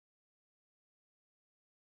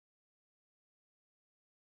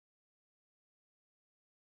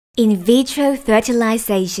In vitro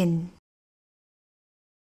fertilization.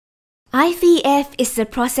 IVF is the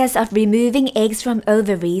process of removing eggs from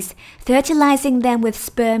ovaries, fertilizing them with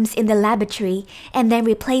sperms in the laboratory, and then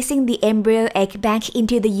replacing the embryo egg back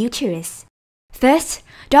into the uterus. First,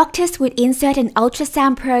 doctors would insert an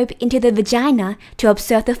ultrasound probe into the vagina to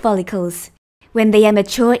observe the follicles. When they are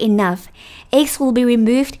mature enough, eggs will be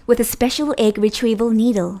removed with a special egg retrieval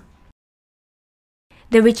needle.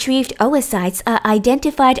 The retrieved oocytes are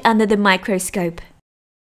identified under the microscope.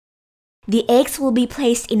 The eggs will be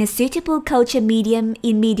placed in a suitable culture medium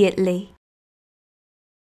immediately.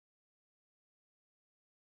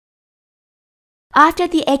 After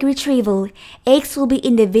the egg retrieval, eggs will be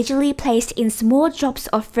individually placed in small drops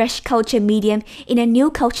of fresh culture medium in a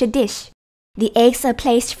new culture dish. The eggs are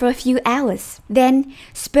placed for a few hours. Then,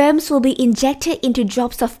 sperms will be injected into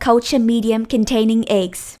drops of culture medium containing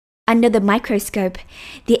eggs. Under the microscope,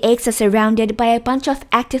 the eggs are surrounded by a bunch of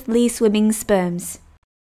actively swimming sperms.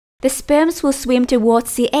 The sperms will swim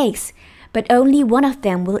towards the eggs, but only one of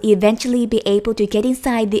them will eventually be able to get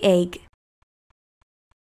inside the egg.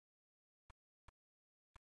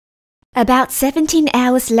 About 17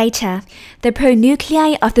 hours later, the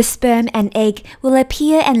pronuclei of the sperm and egg will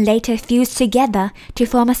appear and later fuse together to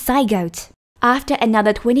form a zygote. After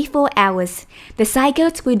another 24 hours, the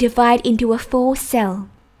zygote will divide into a full cell.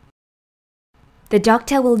 The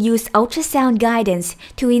doctor will use ultrasound guidance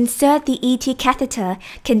to insert the ET catheter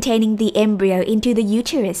containing the embryo into the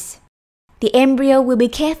uterus. The embryo will be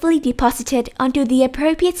carefully deposited onto the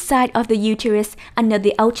appropriate side of the uterus under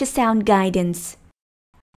the ultrasound guidance.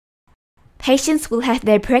 Patients will have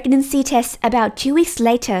their pregnancy test about 2 weeks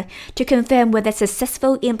later to confirm whether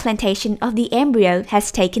successful implantation of the embryo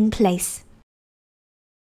has taken place.